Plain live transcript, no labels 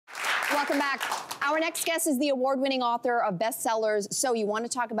Welcome back. Our next guest is the award-winning author of bestsellers So You Want to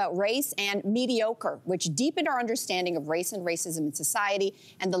Talk About Race and Mediocre, which deepened our understanding of race and racism in society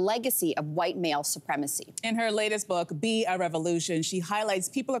and the legacy of white male supremacy. In her latest book, Be a Revolution, she highlights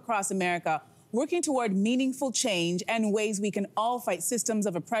people across America working toward meaningful change and ways we can all fight systems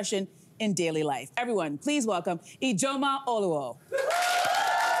of oppression in daily life. Everyone, please welcome Ijeoma Oluo. So good to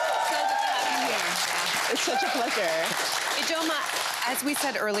have you here. Yeah. It's such a pleasure. Ijeoma, as we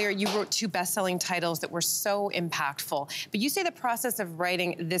said earlier, you wrote 2 best-selling titles that were so impactful. But you say the process of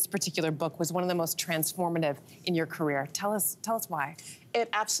writing this particular book was one of the most transformative in your career. Tell us why. It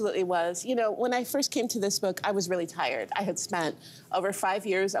absolutely was. You know, when I first came to this book, I was really tired. I had spent over 5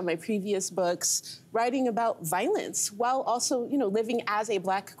 years on my previous books writing about violence while also, you know, living as a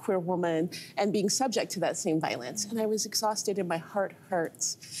Black queer woman and being subject to that same violence. And I was exhausted and my heart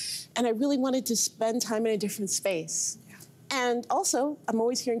hurts. And I really wanted to spend time in a different space. And also, I'm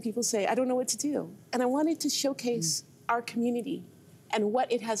always hearing people say, I don't know what to do. And I wanted to showcase our community and what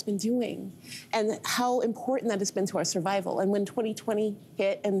it has been doing and how important that has been to our survival. And when 2020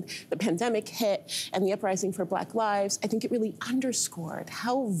 hit and the pandemic hit and the uprising for Black lives, I think it really underscored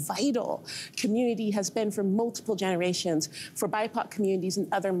how vital community has been for multiple generations for BIPOC communities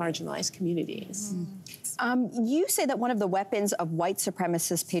and other marginalized communities. You say that one of the weapons of white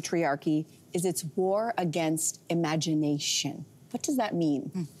supremacist patriarchy is its war against imagination. What does that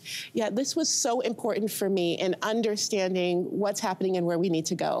mean? Yeah, this was so important for me in understanding what's happening and where we need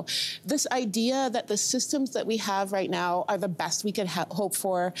to go. This idea that the systems that we have right now are the best we could hope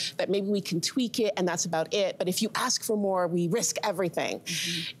for, that maybe we can tweak it and that's about it, but if you ask for more, we risk everything,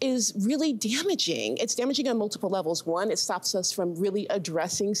 is really damaging. It's damaging on multiple levels. One, it stops us from really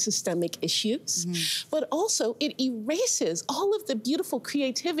addressing systemic issues, but also it erases all of the beautiful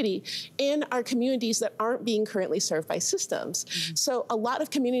creativity in our communities that aren't being currently served by systems. So a lot of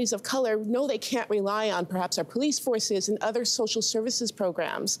communities of color know they can't rely on perhaps our police forces and other social services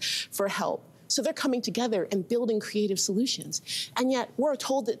programs for help. So they're coming together and building creative solutions. And yet we're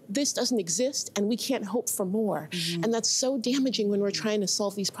told that this doesn't exist and we can't hope for more. And that's so damaging when we're trying to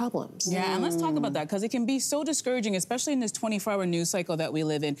solve these problems. Yeah, and let's talk about that, because it can be so discouraging, especially in this 24-hour news cycle that we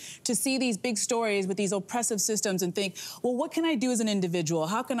live in, to see these big stories with these oppressive systems and think, well, what can I do as an individual?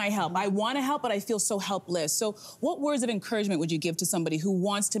 How can I help? I want to help, but I feel so helpless. So what words of encouragement would you give to somebody who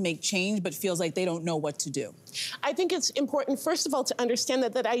wants to make change but feels like they don't know what to do? I think it's important, first of all, to understand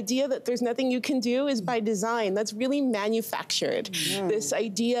that that idea that there's nothing you can do is by design. That's really manufactured. This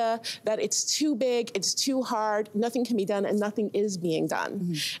idea that it's too big, it's too hard, nothing can be done, and nothing is being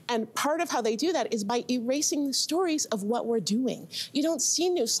done. And part of how they do that is by erasing the stories of what we're doing. You don't see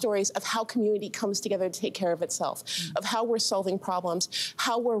news stories of how community comes together to take care of itself, of how we're solving problems,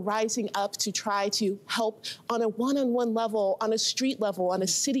 how we're rising up to try to help on a one-on-one level, on a street level, on a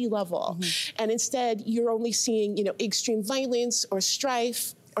city level. And instead, you're only seeing, you know, extreme violence or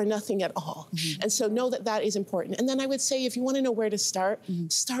strife or nothing at all. And so know that that is important. And then I would say, if you want to know where to start,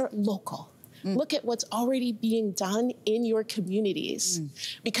 start local. Look at what's already being done in your communities,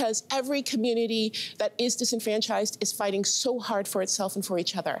 because every community that is disenfranchised is fighting so hard for itself and for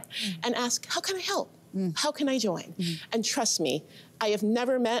each other. And ask, how can I help? How can I join? And trust me, I have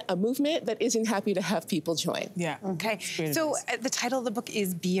never met a movement that isn't happy to have people join. Yeah. Okay. So the title of the book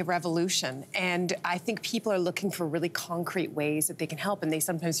is Be a Revolution. And I think people are looking for really concrete ways that they can help, and they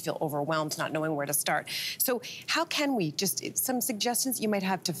sometimes feel overwhelmed not knowing where to start. So how can we, just some suggestions you might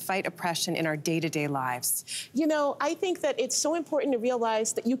have to fight oppression in our day-to-day lives? You know, I think that it's so important to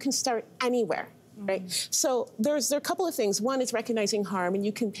realize that you can start anywhere. Right? So there are a couple of things. One is recognizing harm, and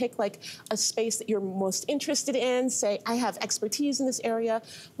you can pick like a space that you're most interested in. Say, I have expertise in this area.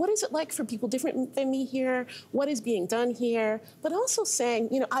 What is it like for people different than me here? What is being done here? But also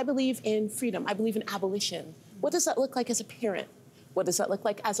saying, you know, I believe in freedom. I believe in abolition. What does that look like as a parent? What does that look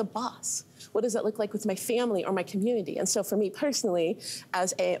like as a boss? What does that look like with my family or my community? And so for me personally,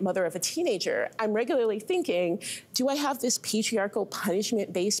 as a mother of a teenager, I'm regularly thinking, do I have this patriarchal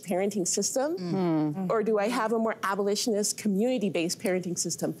punishment-based parenting system? Or do I have a more abolitionist community-based parenting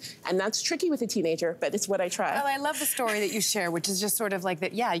system? And that's tricky with a teenager, but it's what I try. Well, I love the story that you share, which is just sort of like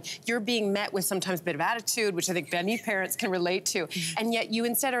that, yeah, you're being met with sometimes a bit of attitude, which I think many parents can relate to. And yet you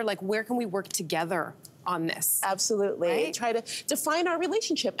instead are like, where can we work together on this? Absolutely. Right? Try to define our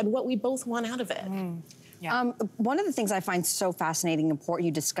relationship and what we both want out of it. One of the things I find so fascinating and important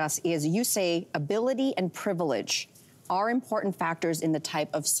you discuss is you say ability and privilege are important factors in the type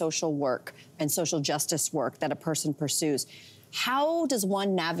of social work and social justice work that a person pursues. How does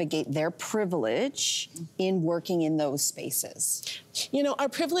one navigate their privilege in working in those spaces? You know, our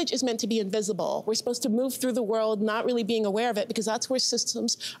privilege is meant to be invisible. We're supposed to move through the world not really being aware of it, because that's where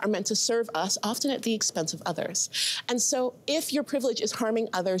systems are meant to serve us, often at the expense of others. And so if your privilege is harming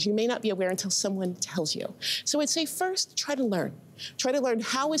others, you may not be aware until someone tells you. So I'd say first, try to learn. Try to learn,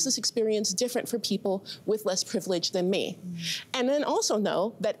 how is this experience different for people with less privilege than me? And then also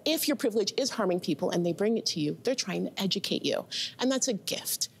know that if your privilege is harming people and they bring it to you, they're trying to educate you. And that's a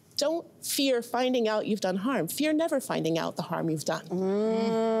gift. Don't fear finding out you've done harm. Fear never finding out the harm you've done.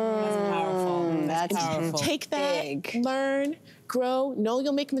 That's powerful. That's powerful. Take that, learn, grow, know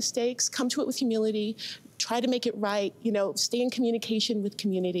you'll make mistakes, come to it with humility, try to make it right, you know, stay in communication with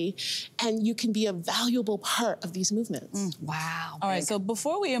community, and you can be a valuable part of these movements. Wow. All right, so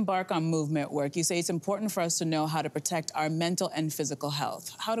before we embark on movement work, you say it's important for us to know how to protect our mental and physical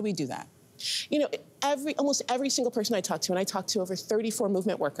health. How do we do that? You know, almost every single person I talked to, and I talked to over 34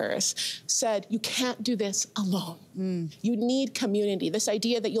 movement workers, said you can't do this alone. You need community. This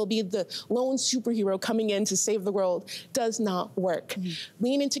idea that you'll be the lone superhero coming in to save the world does not work.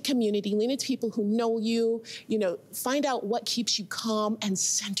 Lean into community, lean into people who know you, find out what keeps you calm and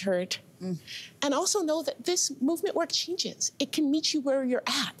centered. And also know that this movement work changes. It can meet you where you're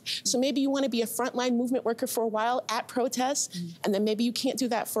at. So maybe you want to be a frontline movement worker for a while at protests, and then maybe you can't do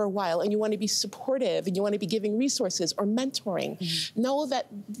that for a while, and you want to be supportive, and you want to be giving resources or mentoring. Know that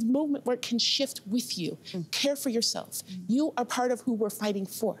movement work can shift with you. Care for yourself. You are part of who we're fighting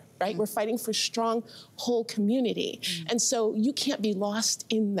for, right? We're fighting for strong, whole community. And so you can't be lost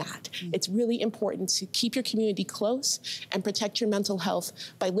in that. It's really important to keep your community close and protect your mental health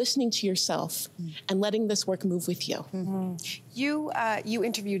by listening to yourself and letting this work move with you. You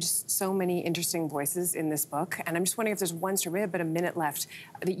interviewed so many interesting voices in this book, and I'm just wondering if there's one story, we have about a minute left,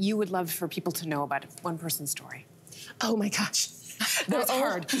 that you would love for people to know about, one person's story. Oh my gosh. That's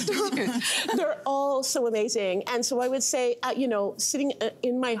hard. They're all so amazing. And so I would say, sitting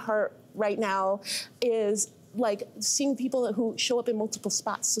in my heart right now is like seeing people who show up in multiple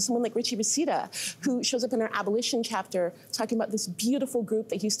spots. So someone like Richie Basita, who shows up in our abolition chapter, talking about this beautiful group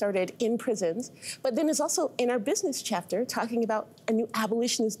that he started in prisons, but then is also in our business chapter, talking about a new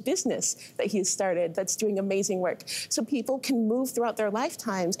abolitionist business that he has started that's doing amazing work. So people can move throughout their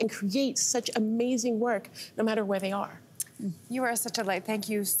lifetimes and create such amazing work no matter where they are. You are such a light. Thank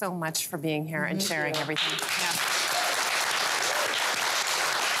you so much for being here and sharing everything.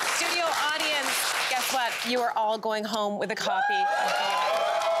 Studio audience, guess what? You are all going home with a copy.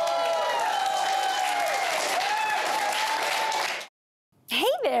 Hey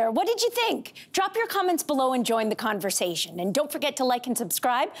there, what did you think? Drop your comments below and join the conversation. And don't forget to like and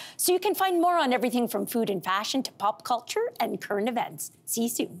subscribe so you can find more on everything from food and fashion to pop culture and current events. See you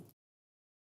soon.